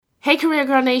Hey Career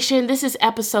Girl Nation, this is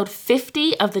episode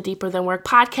 50 of the Deeper Than Work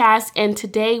podcast, and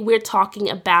today we're talking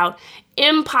about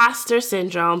imposter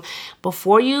syndrome.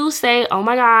 Before you say, oh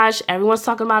my gosh, everyone's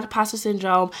talking about imposter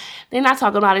syndrome, they're not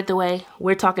talking about it the way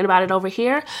we're talking about it over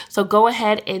here. So go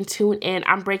ahead and tune in.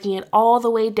 I'm breaking it all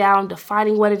the way down,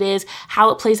 defining what it is,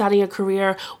 how it plays out in your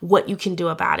career, what you can do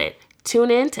about it. Tune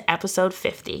in to episode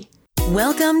 50.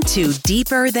 Welcome to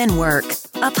Deeper Than Work,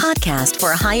 a podcast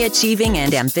for high-achieving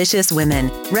and ambitious women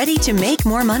ready to make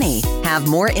more money, have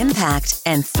more impact,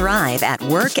 and thrive at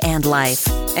work and life.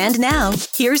 And now,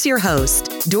 here's your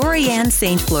host, Dorianne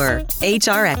St. Fleur,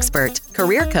 HR expert,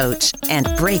 career coach,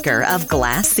 and breaker of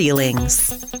glass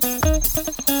ceilings.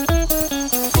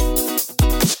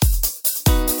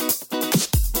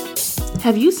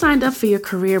 Have you signed up for your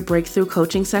career breakthrough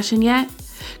coaching session yet?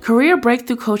 Career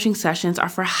breakthrough coaching sessions are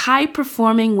for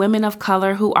high-performing women of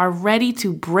color who are ready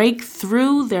to break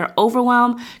through their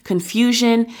overwhelm,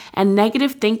 confusion, and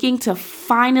negative thinking to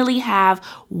finally have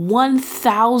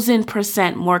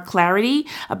 1,000% more clarity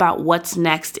about what's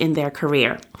next in their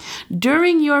career.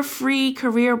 During your free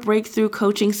career breakthrough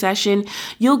coaching session,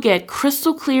 you'll get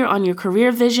crystal clear on your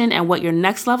career vision and what your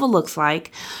next level looks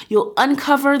like. You'll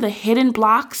uncover the hidden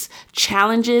blocks,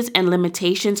 challenges, and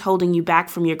limitations holding you back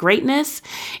from your greatness.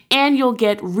 And you'll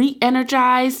get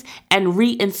re-energized and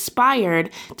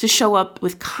re-inspired to show up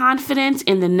with confidence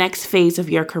in the next phase of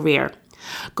your career.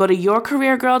 Go to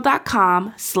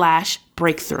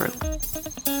yourcareergirl.com/breakthrough.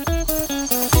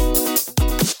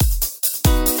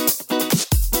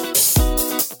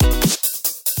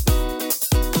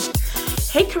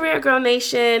 Hey Career Girl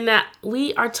Nation,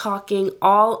 we are talking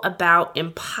all about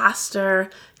imposter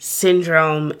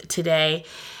syndrome today.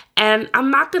 And I'm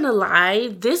not going to lie,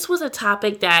 this was a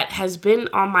topic that has been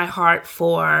on my heart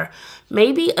for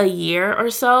maybe a year or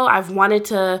so. I've wanted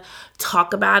to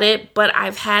talk about it, but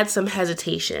I've had some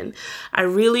hesitation. I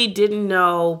really didn't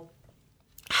know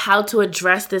how to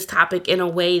address this topic in a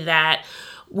way that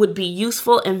would be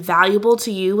useful and valuable to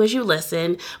you as you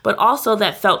listen, but also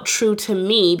that felt true to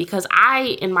me because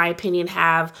I, in my opinion,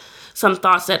 have some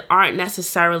thoughts that aren't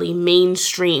necessarily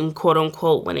mainstream, quote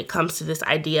unquote, when it comes to this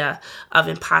idea of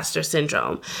imposter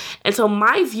syndrome. And so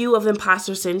my view of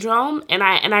imposter syndrome, and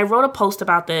I wrote a post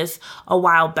about this a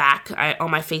while back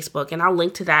on my Facebook, and I'll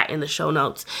link to that in the show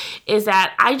notes, is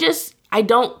that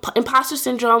imposter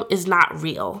syndrome is not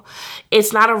real.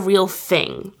 It's not a real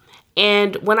thing.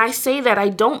 And when I say that, I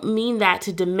don't mean that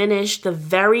to diminish the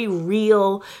very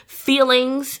real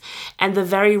feelings and the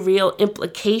very real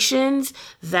implications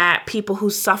that people who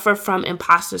suffer from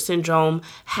imposter syndrome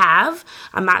have.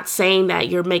 I'm not saying that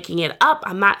you're making it up.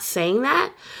 I'm not saying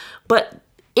that. But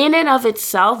in and of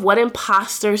itself, what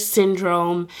imposter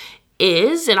syndrome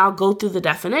is, and I'll go through the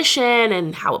definition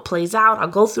and how it plays out. I'll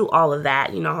go through all of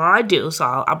that. You know how I do, so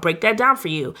I'll break that down for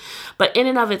you. But in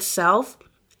and of itself,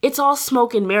 it's all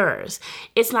smoke and mirrors.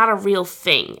 It's not a real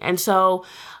thing. And so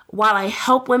while I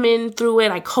help women through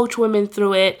it, I coach women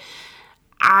through it,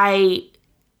 I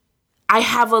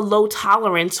have a low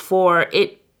tolerance for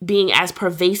it being as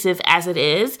pervasive as it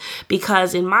is,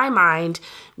 because in my mind,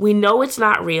 we know it's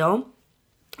not real.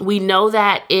 We know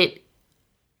that it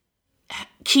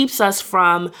keeps us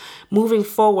from moving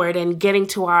forward and getting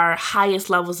to our highest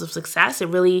levels of success. It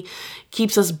really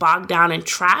keeps us bogged down and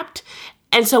trapped.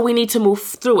 And so we need to move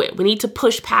through it. We need to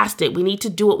push past it. We need to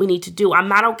do what we need to do. I'm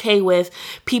not okay with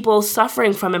people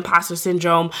suffering from imposter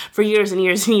syndrome for years and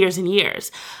years and years and years.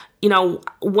 You know,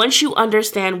 once you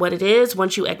understand what it is,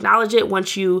 once you acknowledge it,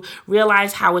 once you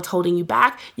realize how it's holding you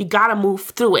back, you got to move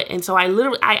through it. And so I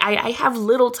have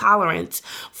little tolerance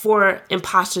for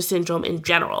imposter syndrome in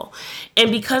general. And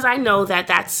because I know that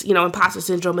that's, imposter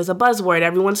syndrome is a buzzword,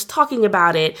 everyone's talking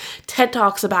about it, TED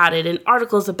Talks about it, and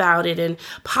articles about it, and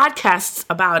podcasts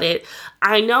about it,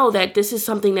 I know that this is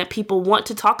something that people want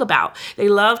to talk about. They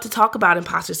love to talk about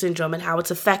imposter syndrome and how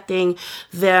it's affecting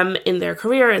them in their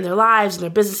career, in their lives, in their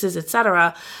businesses,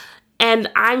 etc. And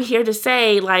I'm here to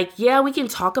say, yeah, we can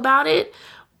talk about it,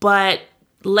 but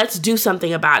let's do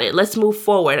something about it. Let's move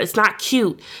forward. It's not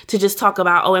cute to just talk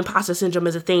about, imposter syndrome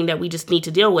is a thing that we just need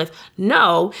to deal with.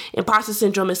 No, imposter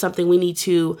syndrome is something we need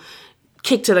to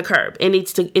kick to the curb. It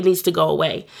needs to go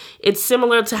away. It's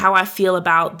similar to how I feel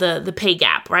about the pay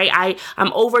gap, right?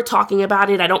 I'm over talking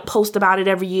about it. I don't post about it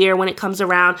every year when it comes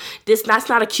around. That's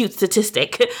not a cute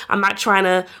statistic. I'm not trying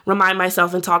to remind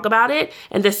myself and talk about it.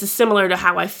 And this is similar to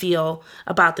how I feel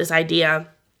about this idea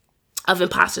of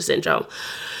imposter syndrome.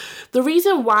 The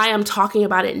reason why I'm talking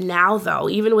about it now, though,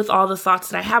 even with all the thoughts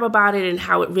that I have about it and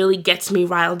how it really gets me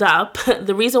riled up,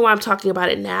 the reason why I'm talking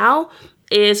about it now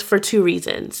is for two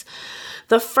reasons.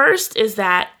 The first is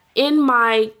that in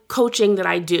my coaching that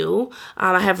I do,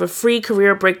 I have a free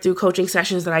career breakthrough coaching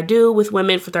sessions that I do with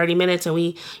women for 30 minutes. And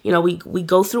we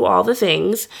go through all the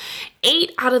things.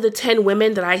 8 out of the 10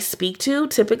 women that I speak to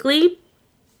typically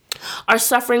are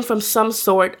suffering from some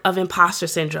sort of imposter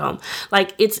syndrome.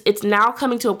 Like it's now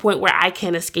coming to a point where I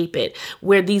can't escape it,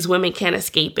 where these women can't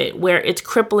escape it, where it's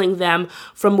crippling them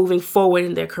from moving forward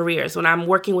in their careers. When I'm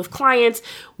working with clients,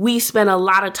 we spend a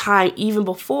lot of time, even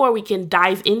before we can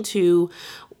dive into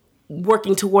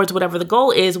working towards whatever the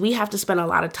goal is, we have to spend a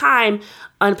lot of time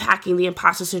unpacking the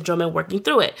imposter syndrome and working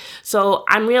through it. So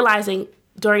I'm realizing,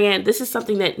 Dorianne, this is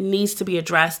something that needs to be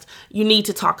addressed. You need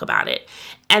to talk about it.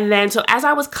 And then, so as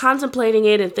I was contemplating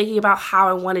it and thinking about how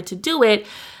I wanted to do it,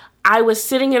 I was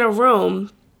sitting in a room,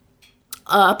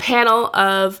 a panel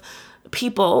of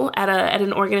people at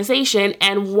an organization,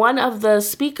 and one of the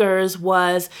speakers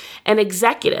was an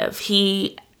executive.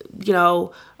 He,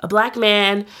 a Black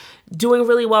man doing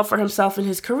really well for himself in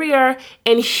his career,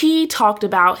 and he talked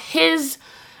about his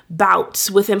bouts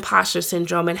with imposter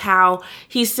syndrome and how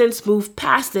he's since moved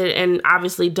past it and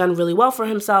obviously done really well for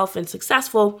himself and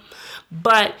successful.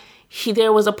 But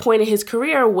there was a point in his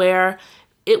career where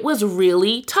it was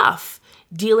really tough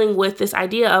dealing with this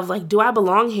idea of like, do I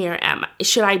belong here?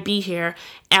 Should I be here?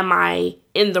 Am I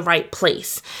in the right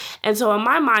place? And so in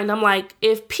my mind, I'm like,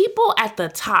 if people at the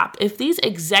top, if these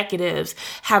executives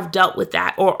have dealt with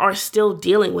that or are still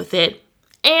dealing with it,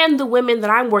 and the women that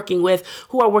I'm working with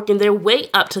who are working their way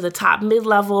up to the top,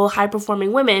 mid-level,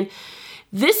 high-performing women,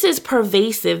 this is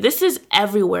pervasive. This is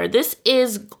everywhere. This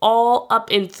is all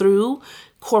up and through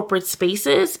corporate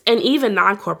spaces and even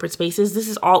non-corporate spaces. This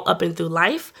is all up and through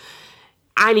life.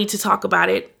 I need to talk about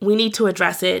it. We need to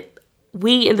address it.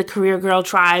 We in the Career Girl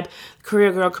tribe,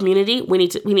 Career Girl community, we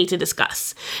need to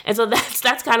discuss. And so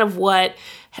that's kind of what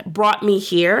brought me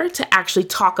here to actually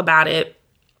talk about it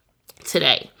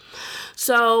today.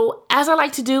 So as I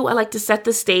like to do, I like to set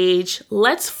the stage.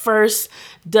 Let's first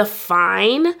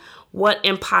define what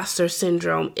imposter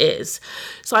syndrome is.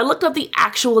 So I looked up the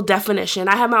actual definition.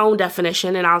 I have my own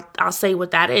definition and I'll say what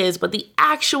that is, but the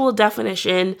actual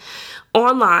definition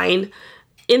online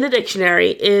in the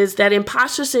dictionary is that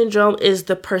imposter syndrome is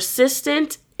the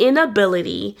persistent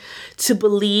inability to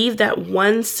believe that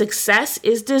one's success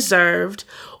is deserved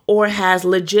or has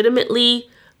legitimately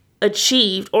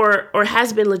achieved or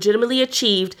has been legitimately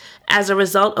achieved as a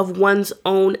result of one's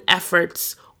own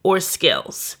efforts or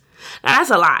skills. Now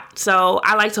that's a lot. So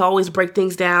I like to always break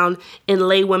things down in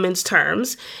laywomen's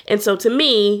terms. And so to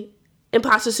me,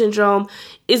 imposter syndrome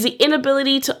is the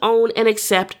inability to own and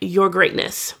accept your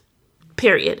greatness.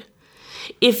 Period.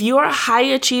 If you're a high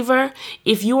achiever,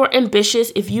 if you are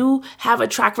ambitious, if you have a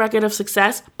track record of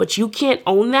success, but you can't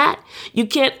own that, you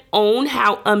can't own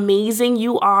how amazing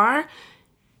you are,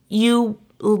 you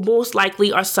most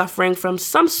likely are suffering from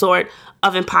some sort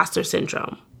of imposter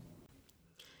syndrome.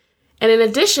 And in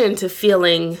addition to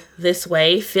feeling this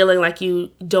way, feeling like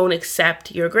you don't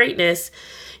accept your greatness,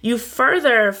 you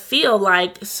further feel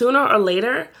like sooner or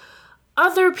later,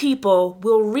 other people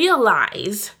will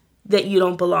realize that you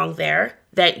don't belong there,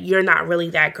 that you're not really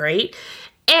that great,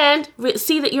 and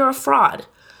see that you're a fraud.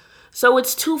 So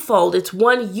it's twofold. It's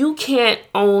one, you can't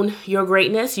own your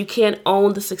greatness. You can't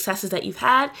own the successes that you've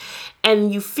had.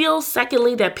 And you feel,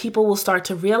 secondly, that people will start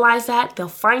to realize that. They'll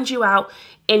find you out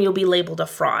and you'll be labeled a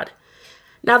fraud.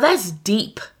 Now that's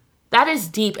deep. That is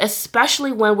deep,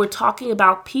 especially when we're talking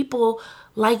about people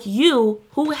like you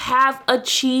who have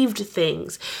achieved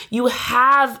things. You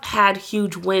have had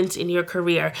huge wins in your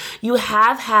career. You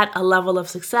have had a level of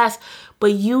success,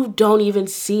 but you don't even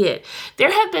see it. There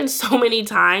have been so many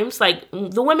times, like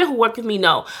the women who work with me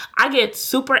know, I get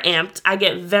super amped. I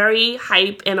get very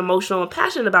hype and emotional and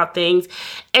passionate about things.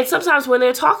 And sometimes when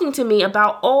they're talking to me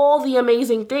about all the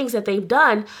amazing things that they've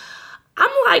done,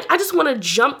 I'm like, I just want to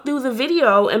jump through the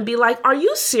video and be like, are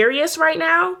you serious right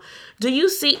now? Do you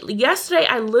see? Yesterday,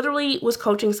 I literally was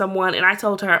coaching someone and I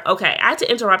told her, okay, I had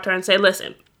to interrupt her and say,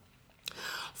 listen,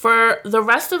 for the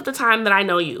rest of the time that I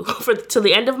know you, to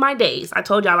the end of my days, I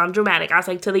told y'all I'm dramatic. I was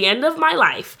like, to the end of my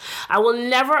life, I will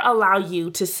never allow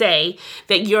you to say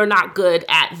that you're not good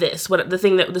at this,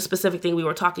 the specific thing we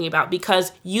were talking about,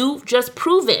 because you've just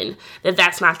proven that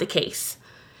that's not the case.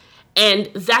 And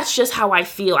that's just how I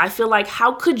feel. I feel like,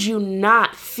 how could you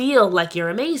not feel like you're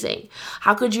amazing?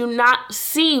 How could you not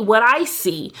see what I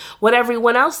see, what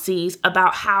everyone else sees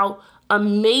about how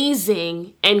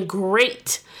amazing and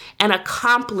great and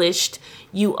accomplished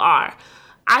you are?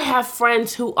 I have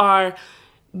friends who are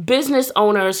business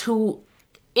owners who,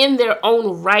 in their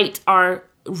own right, are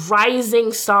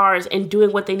rising stars and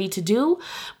doing what they need to do.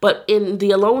 But in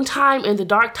the alone time, in the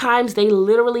dark times, they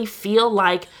literally feel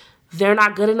like they're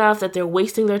not good enough, that they're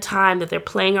wasting their time, that they're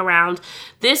playing around.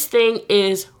 This thing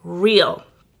is real.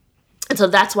 And so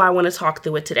that's why I want to talk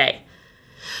through it today.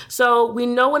 So we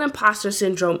know what imposter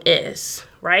syndrome is,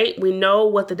 right? We know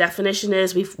what the definition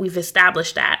is. We've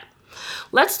established that.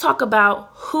 Let's talk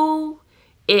about who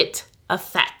it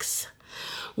affects.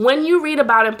 When you read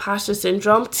about imposter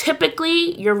syndrome,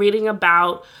 typically you're reading an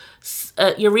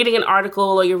article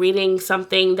or you're reading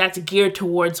something that's geared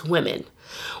towards women.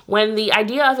 When the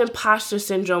idea of imposter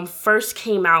syndrome first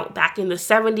came out back in the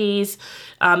 70s,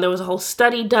 there was a whole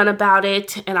study done about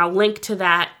it, and I'll link to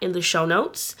that in the show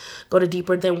notes. Go to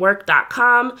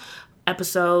deeperthanwork.com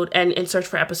and search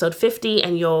for episode 50,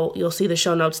 and you'll see the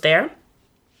show notes there.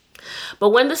 But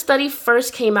when the study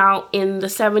first came out in the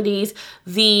 70s,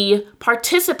 the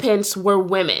participants were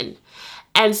women.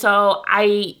 And so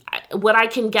what I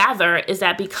can gather is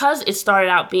that because it started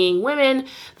out being women,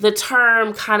 the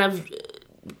term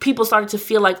people started to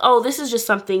feel like, oh, this is just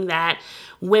something that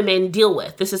women deal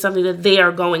with. This is something that they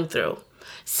are going through.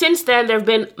 Since then, there have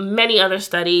been many other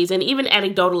studies, and even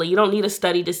anecdotally, you don't need a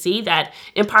study to see that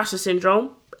imposter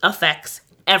syndrome affects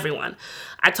everyone.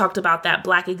 I talked about that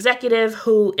Black executive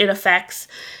who it affects.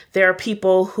 There are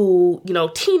people who,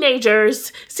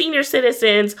 teenagers, senior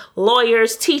citizens,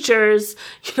 lawyers, teachers,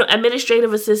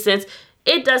 administrative assistants.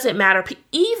 It doesn't matter.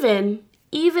 Even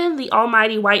the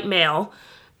almighty white male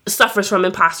suffers from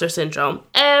imposter syndrome.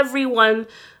 Everyone,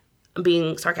 I'm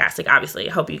being sarcastic, obviously.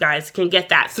 I hope you guys can get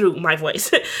that through my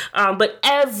voice. But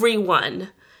everyone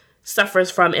suffers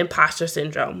from imposter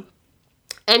syndrome.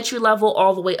 Entry level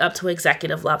all the way up to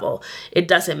executive level. It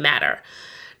doesn't matter.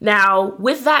 Now,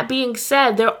 with that being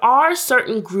said, there are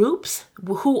certain groups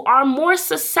who are more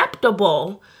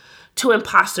susceptible to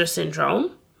imposter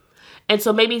syndrome. And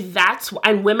so maybe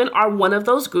and women are one of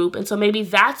those groups. And so maybe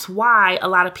that's why a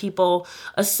lot of people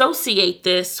associate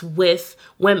this with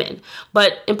women.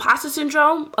 But imposter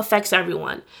syndrome affects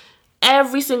everyone.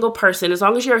 Every single person, as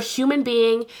long as you're a human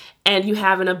being and you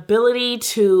have an ability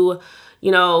to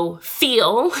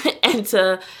feel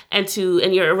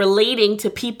and you're relating to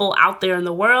people out there in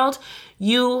the world,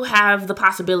 you have the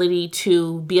possibility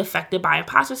to be affected by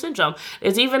imposter syndrome.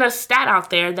 There's even a stat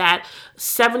out there that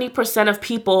 70% of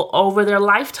people over their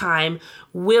lifetime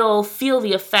will feel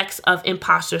the effects of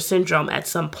imposter syndrome at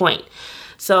some point.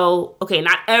 So, okay,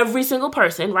 not every single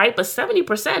person, right? But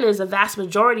 70% is a vast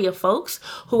majority of folks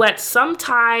who at some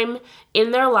time in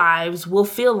their lives will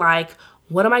feel like,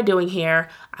 what am I doing here?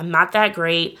 I'm not that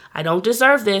great. I don't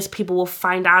deserve this. People will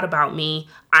find out about me.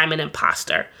 I'm an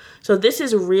imposter. So this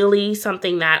is really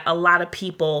something that a lot of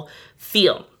people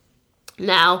feel.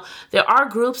 Now, there are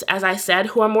groups, as I said,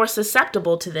 who are more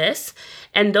susceptible to this,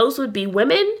 and those would be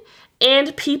women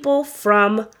and people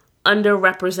from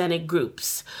underrepresented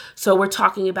groups. So we're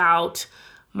talking about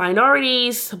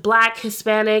minorities, Black,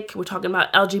 Hispanic, we're talking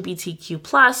about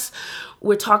LGBTQ+.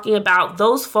 We're talking about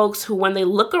those folks who, when they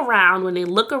look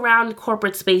around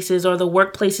corporate spaces or the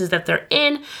workplaces that they're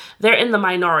in the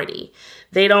minority.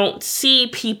 They don't see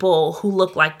people who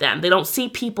look like them. They don't see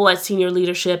people at senior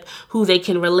leadership who they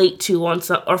can relate to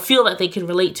or feel that they can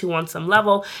relate to on some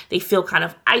level. They feel kind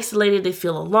of isolated. They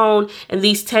feel alone. And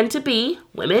these tend to be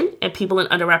women and people in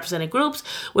underrepresented groups,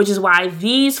 which is why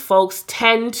these folks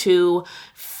tend to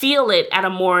feel it at a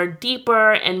more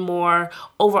deeper and more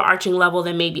overarching level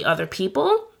than maybe other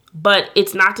people. But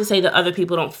it's not to say that other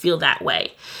people don't feel that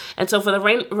way. And so for the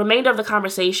remainder of the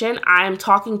conversation, I'm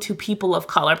talking to people of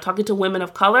color. I'm talking to women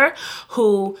of color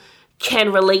who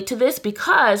can relate to this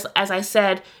because, as I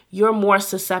said, you're more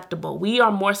susceptible. We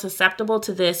are more susceptible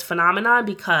to this phenomenon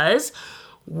because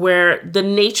the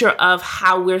nature of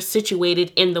how we're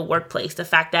situated in the workplace, the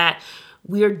fact that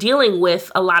we're dealing with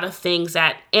a lot of things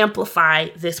that amplify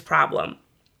this problem.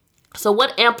 So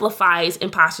what amplifies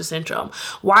imposter syndrome?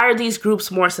 Why are these groups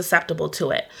more susceptible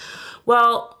to it?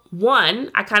 Well,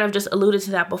 one, I kind of just alluded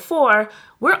to that before,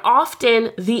 we're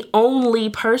often the only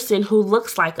person who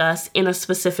looks like us in a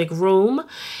specific room,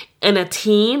 in a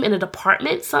team, in a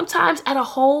department, sometimes at a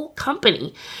whole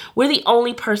company. We're the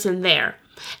only person there.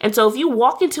 And so if you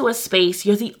walk into a space,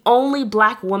 you're the only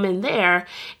Black woman there,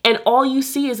 and all you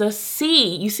see is a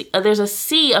sea. There's a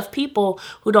sea of people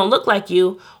who don't look like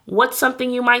you. What's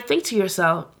something you might think to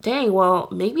yourself? Dang, well,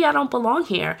 maybe I don't belong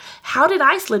here. How did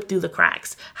I slip through the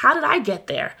cracks? How did I get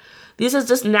there? These are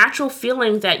just natural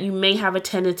feelings that you may have a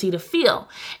tendency to feel.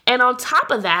 And on top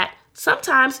of that,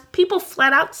 sometimes people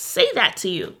flat out say that to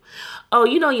you. Oh,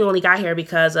 you only got here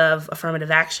because of affirmative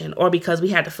action, or because we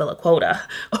had to fill a quota,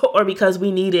 or because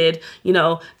we needed,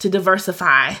 to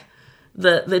diversify.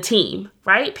 the team,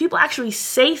 right? People actually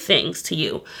say things to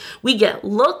you. We get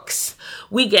looks,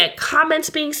 we get comments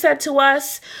being said to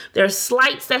us, there's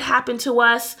slights that happen to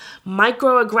us,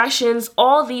 microaggressions,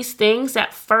 all these things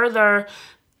that further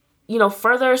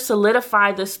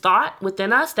solidify this thought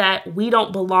within us that we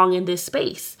don't belong in this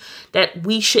space, that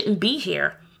we shouldn't be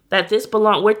here, that this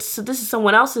is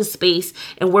someone else's space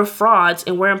and we're frauds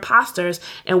and we're imposters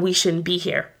and we shouldn't be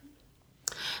here.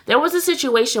 There was a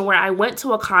situation where I went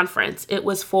to a conference. It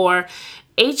was for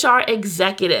HR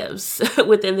executives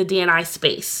within the D&I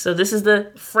space. So this is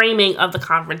the framing of the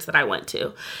conference that I went to.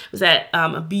 It was at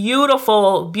a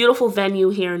beautiful, beautiful venue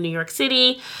here in New York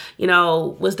City.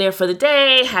 Was there for the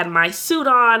day, had my suit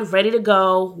on, ready to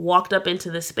go, walked up into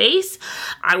the space.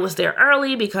 I was there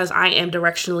early because I am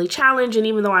directionally challenged. And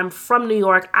even though I'm from New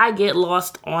York, I get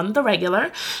lost on the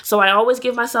regular. So I always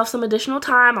give myself some additional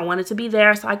time. I wanted to be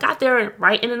there. So I got there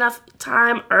right in enough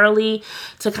time early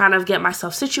to kind of get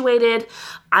myself situated.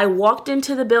 I walked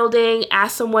into the building,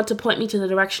 asked someone to point me to the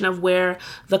direction of where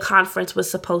the conference was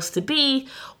supposed to be,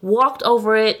 walked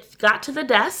over it, got to the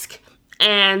desk,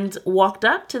 and walked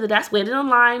up to the desk, waited in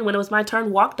line. When it was my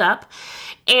turn, walked up.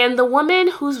 And the woman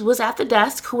who was at the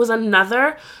desk, who was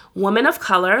another woman of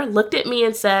color, looked at me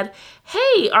and said,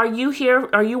 "Hey, are you here?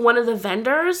 Are you one of the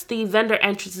vendors? The vendor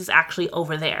entrance is actually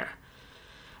over there."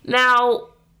 Now,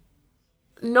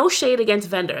 no shade against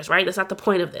vendors, right? That's not the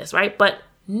point of this, right? But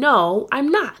no, I'm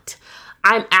not.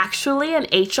 I'm actually an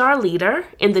HR leader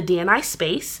in the D&I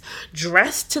space,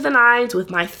 dressed to the nines with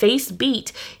my face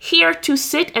beat, here to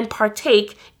sit and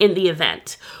partake in the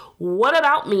event. What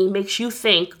about me makes you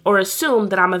think or assume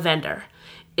that I'm a vendor?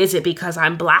 Is it because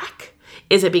I'm Black?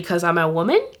 Is it because I'm a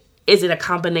woman? Is it a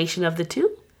combination of the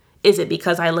two? Is it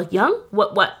because I look young?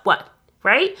 What?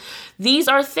 Right? These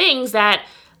are things that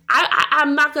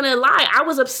I'm not going to lie, I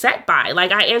was upset by.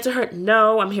 Like, I answered her,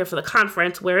 "No, I'm here for the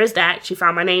conference. Where is that?" She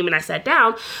found my name and I sat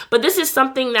down. But this is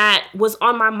something that was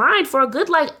on my mind for a good,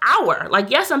 hour.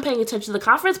 Yes, I'm paying attention to the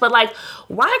conference, but why I got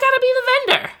to be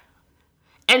the vendor?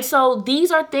 And so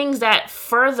these are things that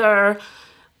further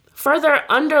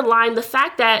underline the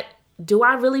fact that, do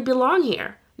I really belong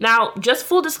here? Now, just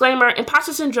full disclaimer,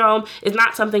 imposter syndrome is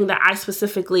not something that I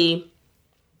specifically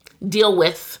deal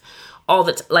with all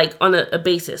the on a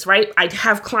basis, right? I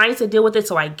have clients that deal with it,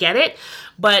 so I get it.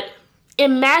 But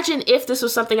imagine if this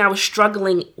was something I was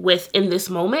struggling with in this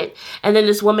moment, and then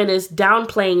this woman is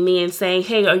downplaying me and saying,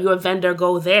 "Hey, are you a vendor?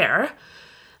 Go there."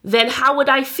 Then how would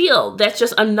I feel? That's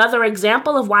just another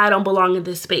example of why I don't belong in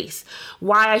this space,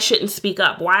 why I shouldn't speak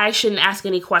up, why I shouldn't ask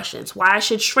any questions, why I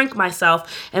should shrink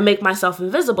myself and make myself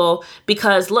invisible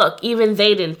because, look, even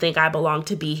they didn't think I belonged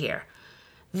to be here.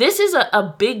 This is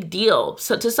a big deal.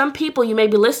 So to some people, you may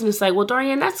be listening and say, "Well,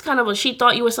 Dorian, that's kind of she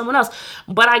thought you were someone else."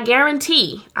 But I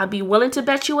guarantee, I'd be willing to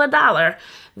bet you $1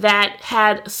 that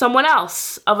had someone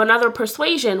else of another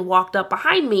persuasion walked up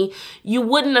behind me, you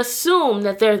wouldn't assume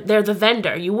that they're the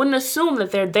vendor. You wouldn't assume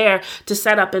that they're there to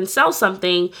set up and sell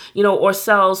something, or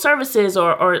sell services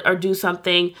or do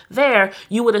something there.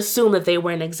 You would assume that they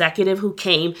were an executive who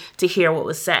came to hear what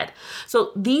was said.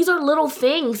 So these are little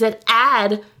things that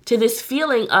add to this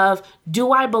feeling of,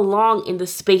 do I belong in the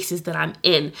spaces that I'm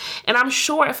in? And I'm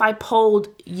sure if I polled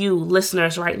you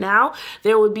listeners right now,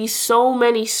 there would be so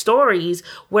many stories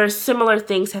where similar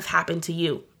things have happened to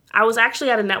you. I was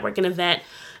actually at a networking event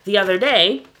the other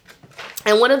day,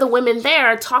 and one of the women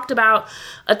there talked about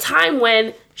a time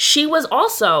when she was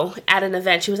also at an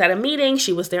event. She was at a meeting.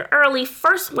 She was there early,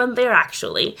 first one there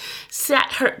actually,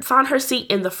 found her seat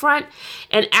in the front.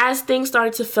 And as things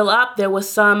started to fill up, there was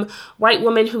some white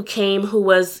woman who came who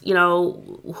was,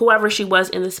 whoever she was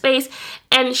in the space.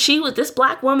 And this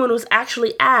Black woman was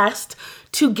actually asked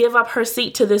to give up her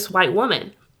seat to this white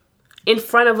woman in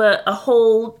front of a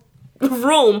whole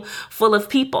room full of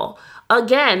people.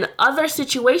 Again, other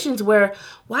situations where,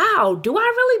 wow, do I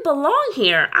really belong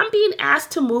here? I'm being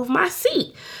asked to move my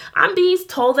seat. I'm being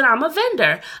told that I'm a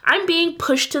vendor. I'm being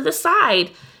pushed to the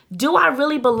side. Do I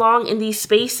really belong in these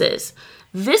spaces?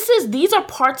 These are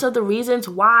parts of the reasons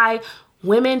why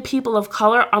women, people of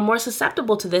color are more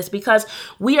susceptible to this, because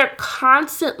we are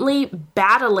constantly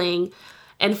battling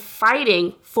and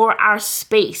fighting for our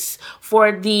space,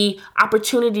 for the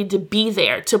opportunity to be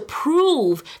there, to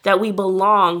prove that we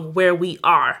belong where we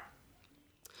are.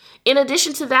 In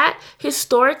addition to that,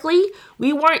 historically,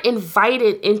 we weren't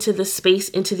invited into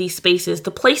these spaces.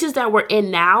 The places that we're in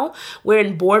now, we're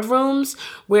in boardrooms,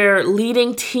 we're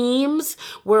leading teams,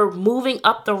 we're moving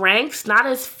up the ranks, not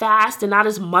as fast and not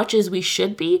as much as we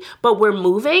should be, but we're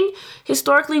moving.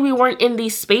 Historically, we weren't in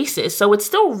these spaces. So it's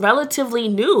still relatively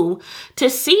new to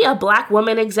see a Black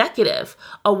woman executive,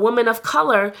 a woman of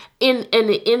color in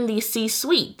the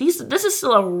C-suite. This is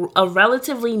still a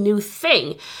relatively new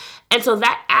thing. And so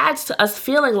that adds to us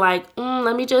feeling like,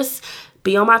 let me just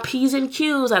be on my P's and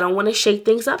Q's. I don't want to shake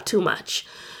things up too much.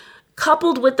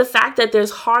 Coupled with the fact that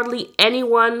there's hardly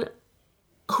anyone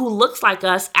who looks like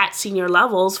us at senior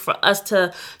levels for us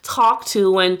to talk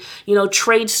to and,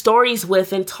 trade stories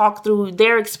with and talk through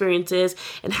their experiences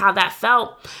and how that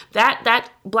felt. That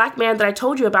Black man that I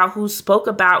told you about who spoke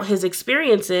about his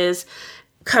experiences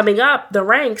coming up the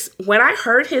ranks, when I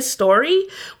heard his story,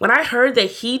 when I heard that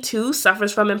he too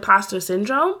suffers from imposter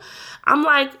syndrome, I'm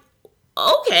like,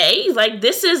 okay, like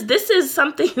this is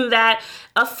something that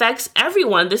affects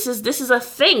everyone. This is a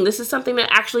thing. This is something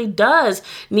that actually does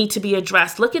need to be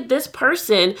addressed. Look at this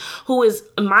person who is,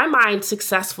 in my mind,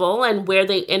 successful and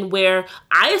where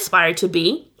I aspire to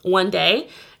be one day.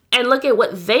 And look at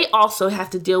what they also have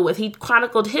to deal with. He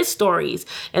chronicled his stories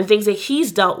and things that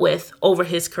he's dealt with over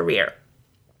his career.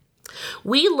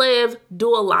 We live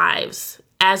dual lives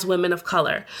as women of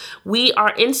color. We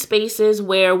are in spaces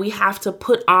where we have to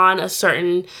put on a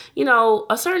certain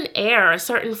air, a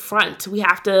certain front. We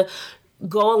have to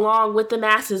go along with the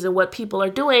masses and what people are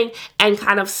doing and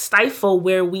kind of stifle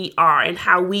where we are and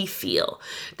how we feel.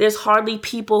 There's hardly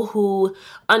people who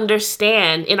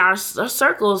understand in our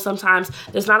circles. Sometimes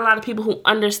there's not a lot of people who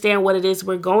understand what it is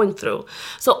we're going through.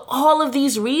 So all of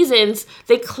these reasons,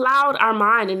 they cloud our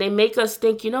mind and they make us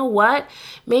think, you know what?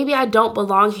 Maybe I don't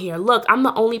belong here. Look, I'm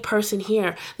the only person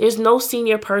here. There's no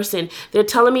senior person. They're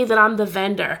telling me that I'm the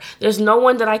vendor. There's no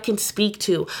one that I can speak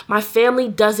to. My family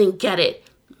doesn't get it.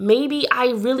 Maybe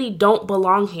I really don't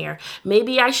belong here.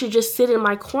 Maybe I should just sit in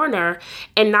my corner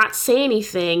and not say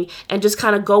anything and just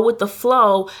kind of go with the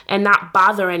flow and not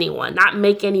bother anyone, not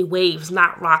make any waves,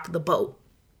 not rock the boat.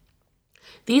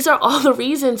 These are all the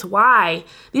reasons why.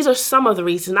 These are some of the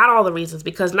reasons, not all the reasons,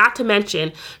 because not to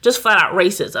mention just flat out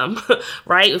racism,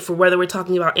 right? For whether we're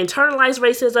talking about internalized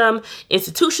racism,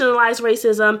 institutionalized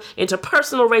racism,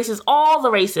 interpersonal racism, all the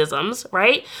racisms,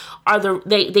 right?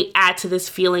 They add to this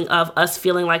feeling of us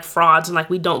feeling like frauds and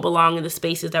like we don't belong in the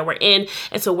spaces that we're in.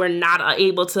 And so we're not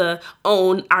able to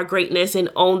own our greatness and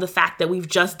own the fact that we've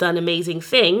just done amazing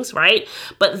things, right?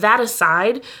 But that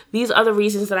aside, these other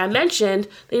reasons that I mentioned,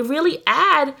 they really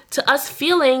add to us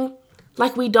feeling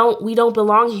like we don't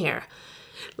belong here,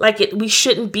 like we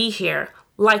shouldn't be here,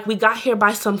 like we got here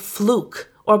by some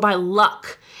fluke or by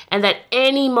luck, and that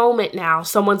any moment now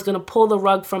someone's going to pull the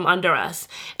rug from under us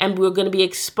and we're going to be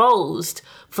exposed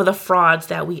for the frauds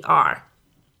that we are.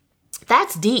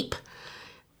 That's deep.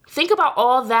 Think about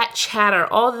all that chatter,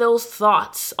 all those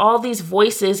thoughts, all these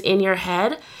voices in your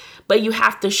head, but you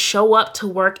have to show up to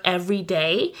work every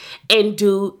day and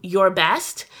do your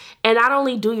best. And not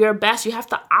only do your best, you have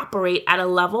to operate at a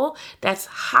level that's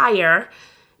higher,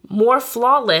 more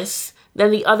flawless than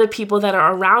the other people that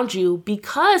are around you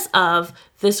because of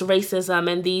this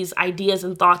racism and these ideas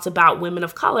and thoughts about women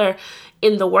of color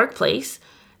in the workplace.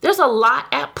 There's a lot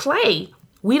at play.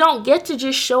 We don't get to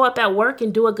just show up at work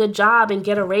and do a good job and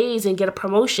get a raise and get a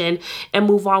promotion and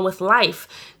move on with life.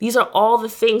 These are all the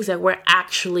things that we're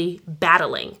actually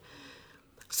battling.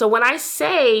 So when I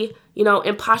say,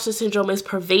 imposter syndrome is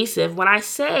pervasive, when I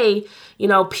say,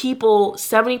 people,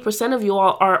 70% of you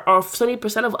all or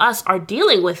 70% of us are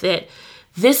dealing with it,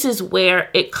 this is where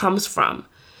it comes from.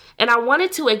 And I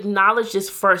wanted to acknowledge this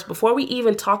first before we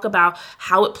even talk about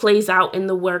how it plays out in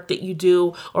the work that you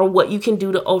do or what you can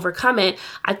do to overcome it.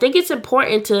 I think it's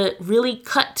important to really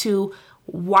cut to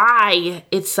why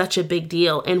it's such a big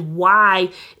deal and why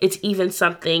it's even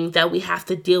something that we have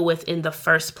to deal with in the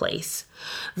first place.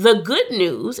 The good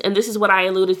news, and this is what I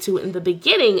alluded to in the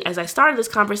beginning as I started this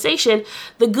conversation,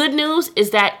 the good news is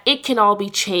that it can all be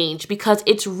changed because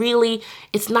it's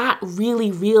not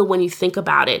really real when you think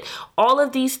about it. All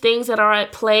of these things that are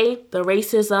at play, the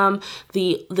racism,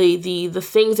 the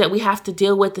things that we have to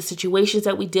deal with, the situations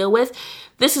that we deal with,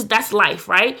 that's life,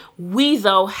 right? We,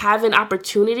 though, have an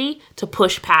opportunity to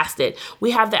push past it. We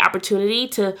have the opportunity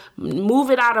to move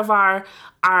it out of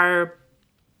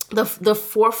the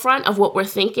forefront of what we're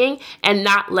thinking and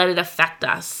not let it affect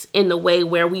us in the way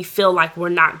where we feel like we're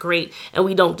not great and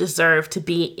we don't deserve to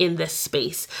be in this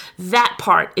space. That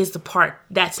part is the part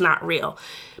that's not real.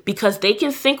 because they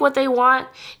can think what they want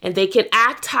and they can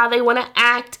act how they want to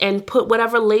act and put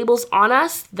whatever labels on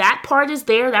us. That part is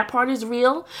there. That part is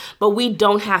real, but we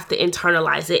don't have to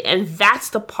internalize it. And that's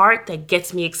the part that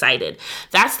gets me excited.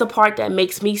 That's the part that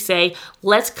makes me say,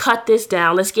 let's cut this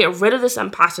down. Let's get rid of this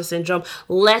imposter syndrome.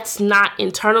 Let's not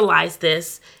internalize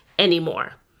this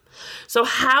anymore. So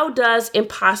how does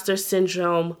imposter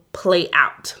syndrome play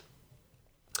out?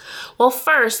 Well,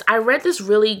 first, I read this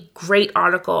really great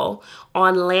article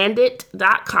on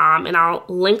landit.com, and I'll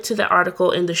link to the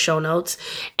article in the show notes,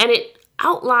 and it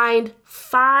outlined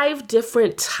 5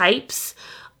 different types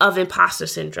of imposter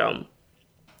syndrome.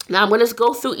 Now, I'm going to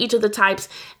go through each of the types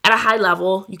at a high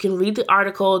level. You can read the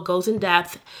article. It goes in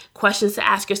depth. Questions to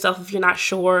ask yourself if you're not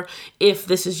sure if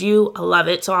this is you. I love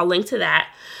it, so I'll link to that.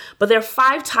 But there are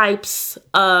 5 types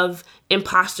of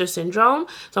imposter syndrome.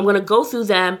 So I'm going to go through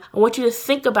them. I want you to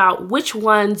think about which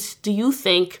ones do you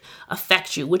think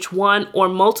affect you? Which one or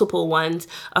multiple ones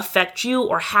affect you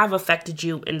or have affected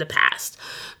you in the past?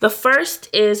 The first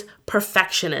is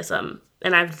perfectionism.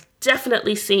 And I've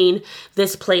definitely seen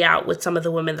this play out with some of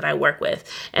the women that I work with.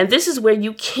 And this is where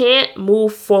you can't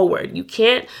move forward. You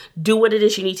can't do what it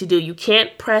is you need to do. You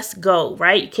can't press go,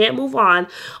 right? You can't move on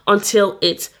until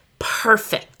it's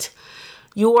perfect.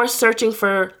 You are searching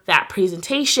for that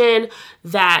presentation,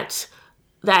 that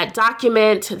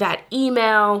document, that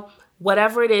email,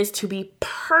 whatever it is, to be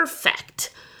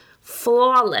perfect,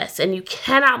 flawless, and you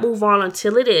cannot move on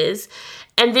until it is.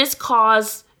 And this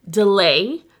causes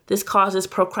delay. This causes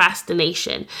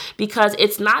procrastination, because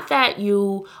it's not that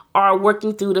you are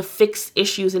working through to fix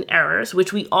issues and errors,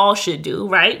 which we all should do,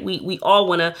 right? We all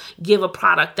want to give a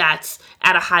product that's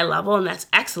at a high level, and that's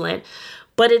excellent.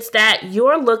 But it's that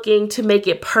you're looking to make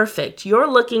it perfect.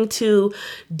 You're looking to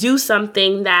do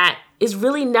something that is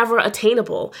really never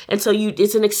attainable. And so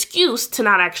it's an excuse to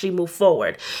not actually move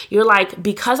forward. You're like,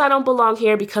 because I don't belong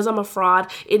here, because I'm a fraud,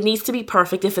 it needs to be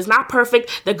perfect. If it's not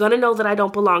perfect, they're going to know that I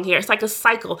don't belong here. It's like a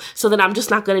cycle, so that I'm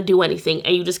just not going to do anything.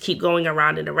 And you just keep going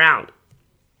around and around.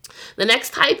 The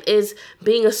next type is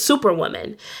being a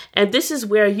superwoman. And this is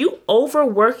where you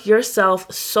overwork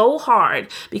yourself so hard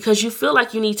because you feel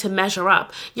like you need to measure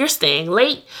up. You're staying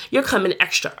late, you're coming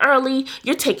extra early,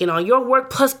 you're taking on your work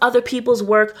plus other people's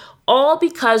work, all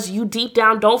because you deep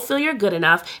down don't feel you're good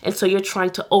enough. And so you're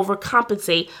trying to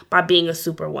overcompensate by being a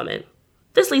superwoman.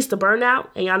 This leads to burnout,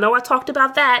 and y'all know I talked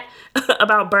about that,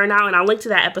 about burnout, and I'll link to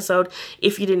that episode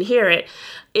if you didn't hear it.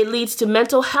 It leads to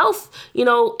mental health,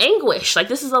 anguish. Like,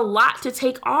 this is a lot to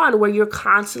take on where you're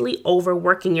constantly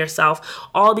overworking yourself,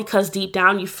 all because deep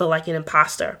down you feel like an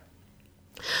imposter.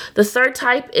 The third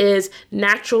type is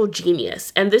natural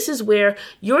genius, and this is where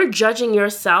you're judging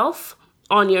yourself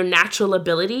on your natural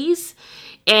abilities,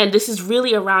 and this is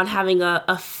really around having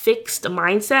a fixed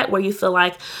mindset where you feel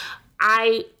like,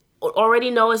 I already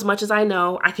know as much as I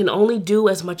know. I can only do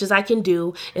as much as I can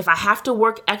do. If I have to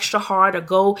work extra hard or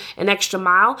go an extra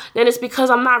mile, then it's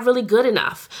because I'm not really good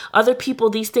enough. Other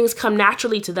people, these things come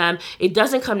naturally to them. It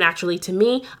doesn't come naturally to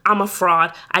me. I'm a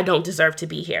fraud. I don't deserve to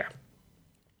be here.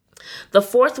 The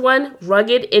fourth one,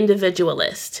 rugged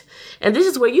individualist. And this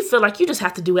is where you feel like you just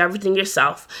have to do everything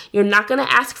yourself. You're not going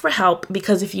to ask for help,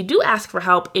 because if you do ask for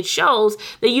help, it shows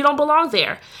that you don't belong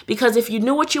there. Because if you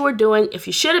knew what you were doing, if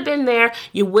you should have been there,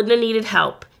 you wouldn't have needed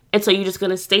help. And so you're just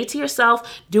going to stay to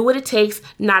yourself, do what it takes,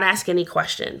 not ask any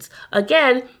questions.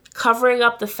 Again, covering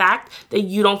up the fact that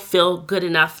you don't feel good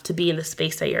enough to be in the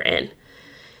space that you're in.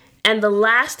 And the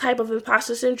last type of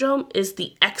imposter syndrome is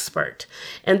the expert.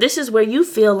 And this is where you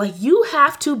feel like you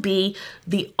have to be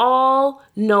the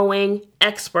all-knowing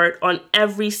expert on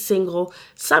every single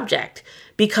subject.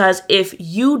 Because if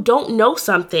you don't know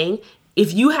something,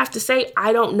 if you have to say,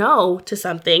 I don't know to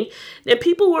something, then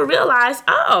people will realize,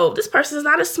 oh, this person is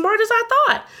not as smart as I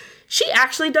thought. She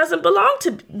actually doesn't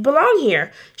belong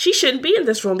here. She shouldn't be in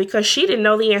this room because she didn't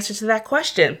know the answer to that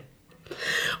question.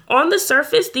 On the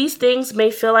surface, these things may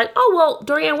feel like, oh, well,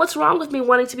 Dorianne, what's wrong with me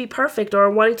wanting to be perfect or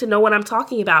wanting to know what I'm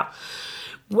talking about?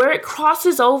 Where it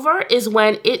crosses over is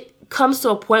when it comes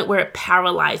to a point where it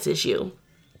paralyzes you.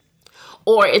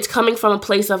 Or it's coming from a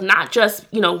place of not just,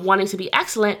 wanting to be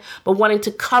excellent, but wanting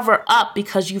to cover up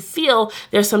because you feel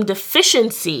there's some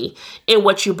deficiency in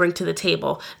what you bring to the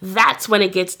table. That's when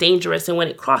it gets dangerous and when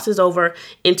it crosses over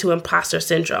into imposter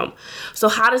syndrome. So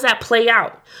how does that play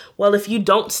out? Well, if you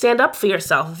don't stand up for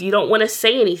yourself, if you don't want to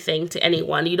say anything to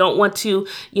anyone, you don't want to,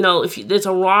 if there's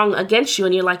a wrong against you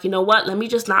and you're like, you know what, let me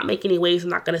just not make any waves, I'm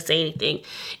not going to say anything.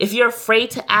 If you're afraid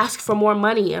to ask for more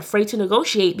money, afraid to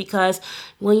negotiate because,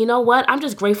 well, you know what, I'm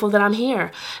just grateful that I'm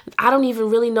here. I don't even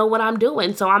really know what I'm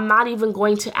doing. So I'm not even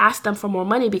going to ask them for more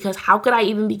money, because how could I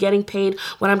even be getting paid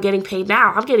when I'm getting paid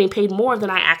now? I'm getting paid more than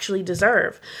I actually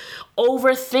deserve.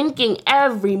 Overthinking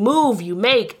every move you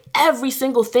make, every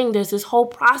single thing. There's this whole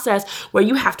process where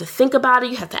you have to think about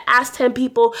it. You have to ask 10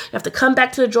 people. You have to come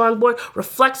back to the drawing board,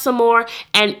 reflect some more,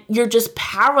 and you're just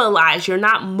paralyzed. You're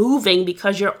not moving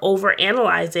because you're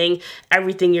overanalyzing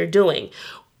everything you're doing.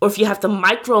 Or if you have to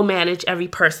micromanage every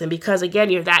person, because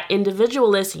again, you're that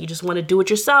individualist and you just want to do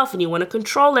it yourself and you want to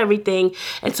control everything.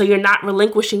 And so you're not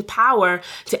relinquishing power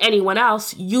to anyone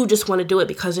else. You just want to do it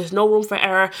because there's no room for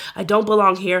error. I don't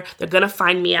belong here. They're going to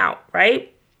find me out,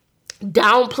 right?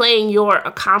 Downplaying your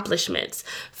accomplishments,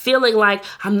 feeling like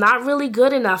I'm not really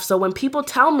good enough. So when people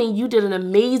tell me you did an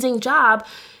amazing job,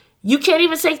 you can't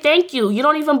even say thank you. You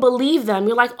don't even believe them.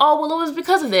 You're like, oh, well, it was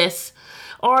because of this.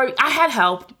 Or I had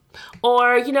help.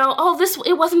 Or,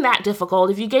 it wasn't that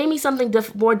difficult. If you gave me something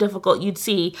more difficult, you'd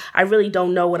see I really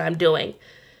don't know what I'm doing.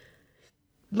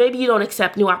 Maybe you don't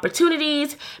accept new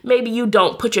opportunities. Maybe you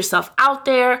don't put yourself out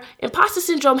there. Imposter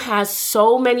syndrome has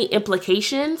so many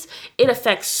implications. It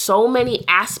affects so many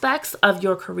aspects of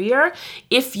your career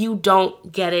if you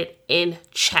don't get it in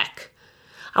check.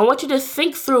 I want you to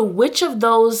think through which of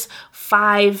those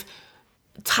 5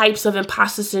 types of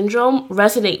imposter syndrome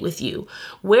resonate with you.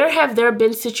 Where have there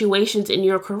been situations in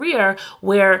your career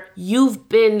where you've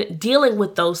been dealing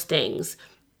with those things?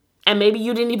 And maybe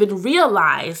you didn't even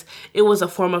realize it was a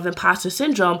form of imposter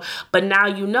syndrome, but now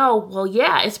you know, well,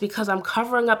 yeah, it's because I'm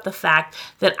covering up the fact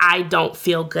that I don't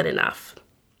feel good enough.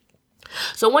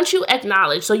 So once you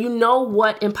acknowledge, so you know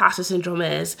what imposter syndrome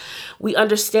is, we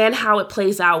understand how it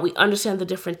plays out, we understand the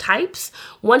different types.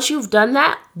 Once you've done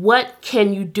that, what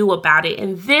can you do about it?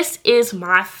 And this is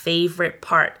my favorite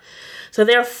part. So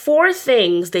there are 4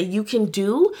 things that you can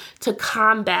do to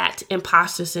combat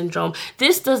imposter syndrome.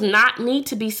 This does not need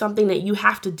to be something that you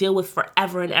have to deal with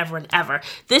forever and ever and ever.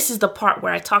 This is the part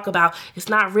where I talk about it's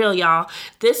not real, y'all.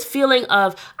 This feeling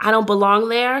of I don't belong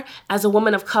there. As a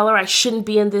woman of color, I shouldn't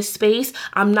be in this space.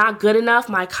 I'm not good enough.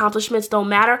 My accomplishments don't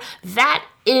matter. That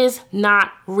is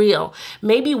not real.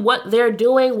 Maybe what they're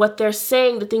doing, what they're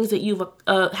saying, the things that you've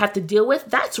had to deal with,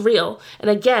 that's real. And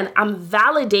again, I'm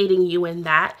validating you in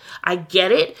that. I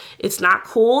get it. It's not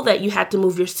cool that you had to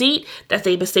move your seat, that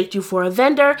they mistake you for a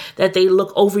vendor, that they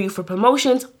look over you for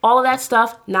promotions, all of that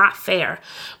stuff, not fair.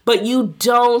 But you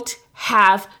don't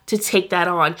have to take that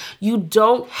on. You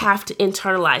don't have to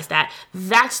internalize that.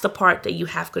 That's the part that you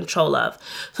have control of.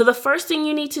 So the first thing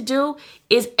you need to do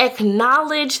is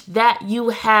acknowledge that you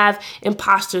have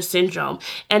imposter syndrome,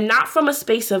 and not from a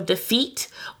space of defeat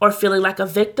or feeling like a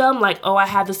victim, like, oh, I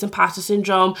have this imposter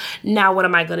syndrome. Now what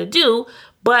am I going to do?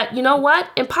 But you know what?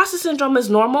 Imposter syndrome is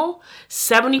normal.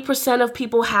 70% of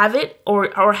people have it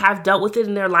or have dealt with it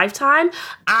in their lifetime.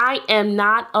 I am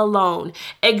not alone.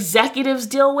 Executives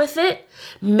deal with it.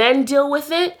 Men deal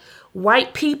with it.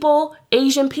 White people,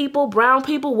 Asian people, brown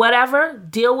people, whatever,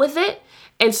 deal with it.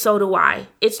 And so do I.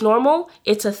 It's normal.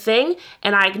 It's a thing.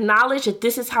 And I acknowledge that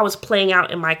this is how it's playing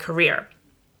out in my career.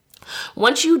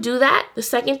 Once you do that, the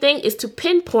second thing is to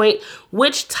pinpoint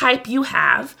which type you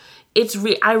have.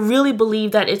 I really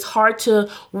believe that it's hard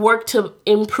to work to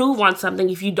improve on something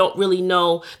if you don't really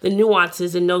know the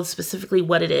nuances and know specifically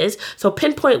what it is. So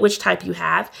pinpoint which type you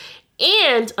have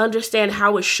and understand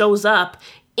how it shows up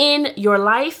in your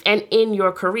life and in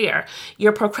your career.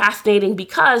 You're procrastinating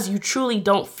because you truly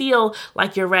don't feel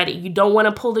like you're ready. You don't want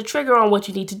to pull the trigger on what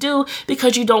you need to do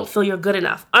because you don't feel you're good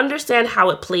enough. Understand how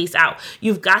it plays out.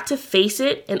 You've got to face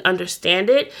it and understand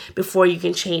it before you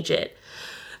can change it.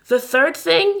 The third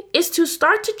thing is to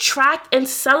start to track and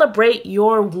celebrate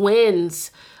your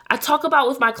wins. I talk about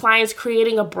with my clients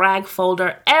creating a brag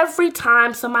folder. Every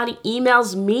time somebody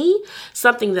emails me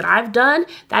something that I've done,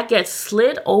 that gets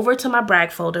slid over to my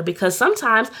brag folder because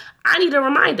sometimes I need a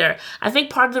reminder. I think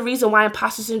part of the reason why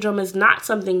imposter syndrome is not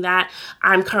something that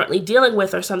I'm currently dealing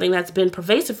with or something that's been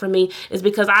pervasive for me is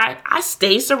because I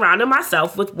stay surrounding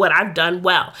myself with what I've done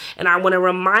well. And I want to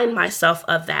remind myself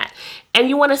of that. And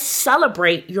you want to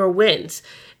celebrate your wins.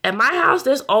 At my house,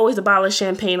 there's always a bottle of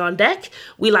champagne on deck.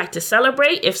 We like to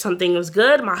celebrate if something was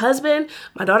good. My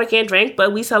daughter can't drink,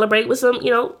 but we celebrate with some,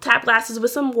 tap glasses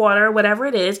with some water, whatever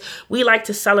it is. We like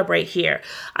to celebrate here.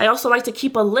 I also like to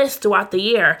keep a list throughout the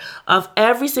year of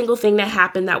every single thing that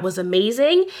happened that was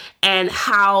amazing and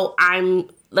how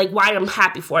I'm why I'm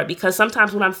happy for it, because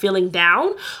sometimes when I'm feeling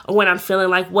down or when I'm feeling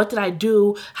like, what did I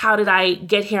do? How did I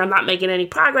get here? I'm not making any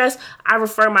progress. I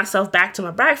refer myself back to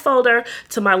my brag folder,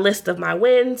 to my list of my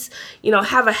wins.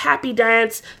 Have a happy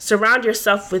dance, surround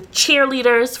yourself with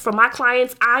cheerleaders. For my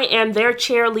clients, I am their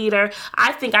cheerleader.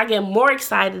 I think I get more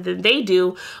excited than they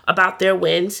do about their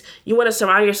wins. You want to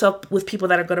surround yourself with people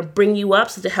that are going to bring you up,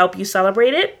 so to help you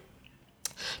celebrate it.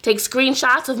 Take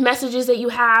screenshots of messages that you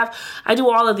have. I do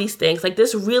all of these things.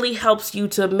 This really helps you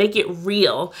to make it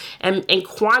real and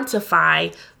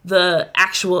quantify the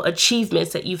actual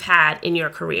achievements that you've had in your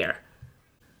career.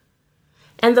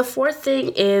 And the fourth thing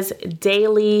is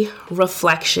daily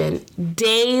reflection.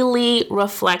 Daily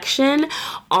reflection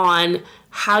on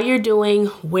how you're doing,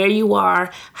 where you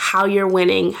are, how you're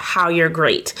winning, how you're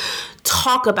great.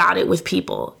 Talk about it with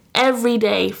people. Every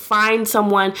day, find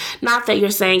someone, not that you're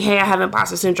saying, hey, I have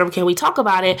imposter syndrome, can we talk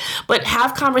about it? But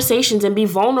have conversations and be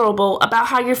vulnerable about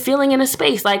how you're feeling in a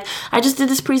space. I just did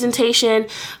this presentation,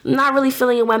 not really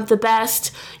feeling it went the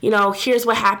best. Here's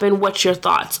what happened. What's your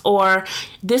thoughts? Or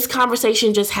this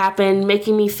conversation just happened,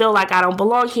 making me feel like I don't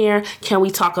belong here. Can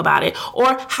we talk about it?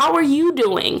 Or how are you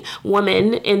doing,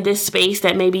 woman, in this space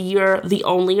that maybe you're the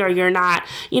only, or you're not,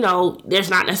 there's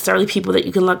not necessarily people that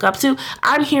you can look up to.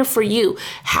 I'm here for you.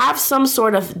 Have some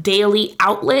sort of daily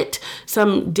outlet,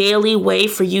 some daily way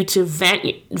for you to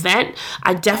vent.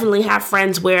 I definitely have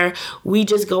friends where we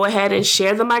just go ahead and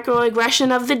share the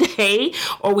microaggression of the day,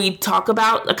 or we talk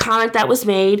about a comment that was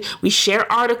made. We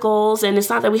share articles, and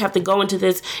it's not that we have to go into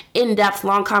this in-depth,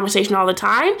 long conversation all the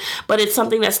time, but it's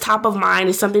something that's top of mind.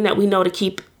 It's something that we know to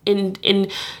keep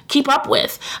up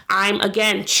with. I'm,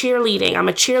 again, cheerleading. I'm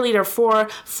a cheerleader for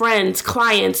friends,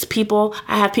 clients, people.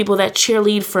 I have people that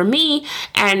cheerlead for me.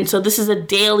 And so this is a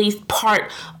daily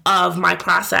part of my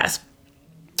process.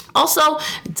 Also,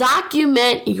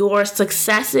 document your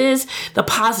successes, the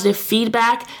positive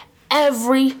feedback,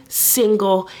 every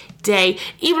single day.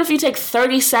 Even if you take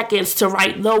 30 seconds to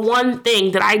write the one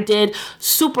thing that I did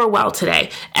super well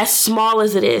today, as small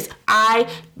as it is. I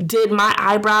did my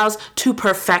eyebrows to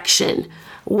perfection.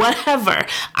 Whatever.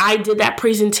 I did that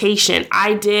presentation.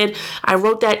 I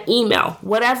wrote that email.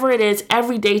 Whatever it is,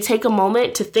 every day, take a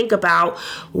moment to think about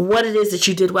what it is that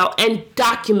you did well and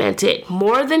document it,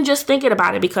 more than just thinking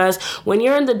about it. Because when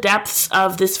you're in the depths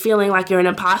of this feeling like you're an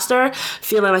imposter,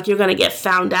 feeling like you're going to get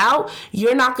found out,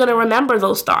 you're not going to remember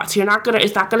those thoughts. It's not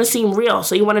going to seem real.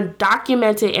 So you want to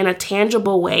document it in a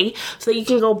tangible way so that you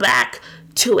can go back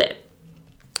to it.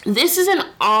 This is an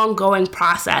ongoing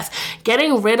process.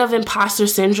 Getting rid of imposter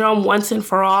syndrome once and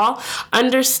for all,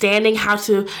 understanding how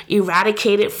to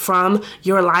eradicate it from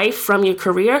your life, from your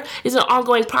career, is an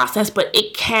ongoing process, but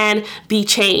it can be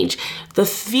changed. The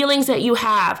feelings that you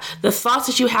have, the thoughts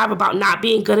that you have about not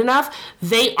being good enough,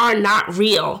 they are not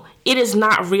real. It is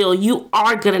not real. You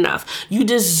are good enough. You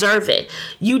deserve it.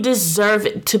 You deserve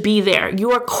it to be there.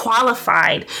 You are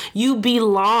qualified. You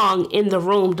belong in the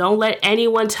room. Don't let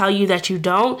anyone tell you that you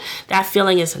don't. That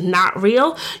feeling is not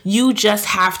real. You just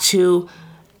have to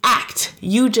act.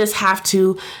 You just have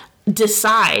to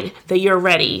decide that you're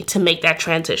ready to make that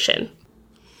transition.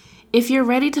 If you're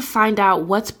ready to find out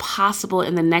what's possible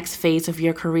in the next phase of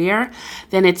your career,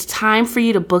 then it's time for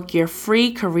you to book your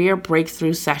free career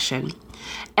breakthrough session.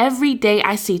 Every day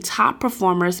I see top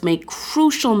performers make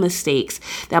crucial mistakes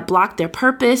that block their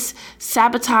purpose,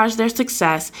 sabotage their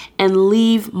success, and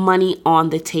leave money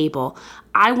on the table.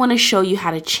 I want to show you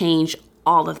how to change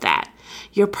all of that.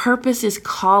 Your purpose is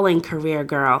calling, career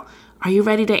girl. Are you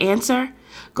ready to answer?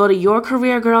 Go to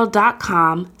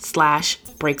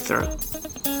yourcareergirl.com/breakthrough.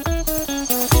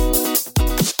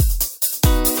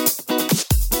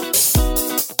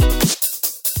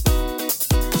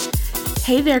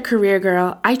 Hey there, career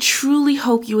girl. I truly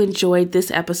hope you enjoyed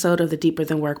this episode of the Deeper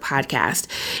Than Work podcast.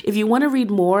 If you want to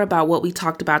read more about what we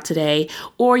talked about today,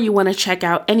 or you want to check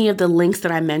out any of the links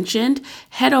that I mentioned,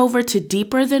 head over to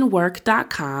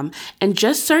deeperthanwork.com and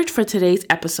just search for today's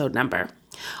episode number.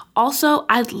 Also,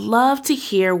 I'd love to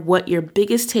hear what your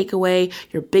biggest takeaway,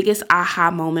 your biggest aha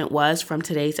moment was from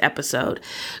today's episode.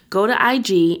 Go to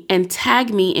IG and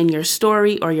tag me in your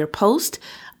story or your post.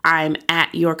 I'm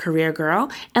at Your Career Girl,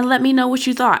 and let me know what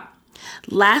you thought.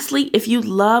 Lastly, if you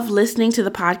love listening to the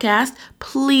podcast,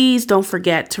 please don't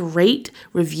forget to rate,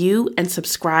 review, and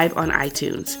subscribe on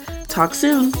iTunes. Talk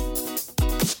soon.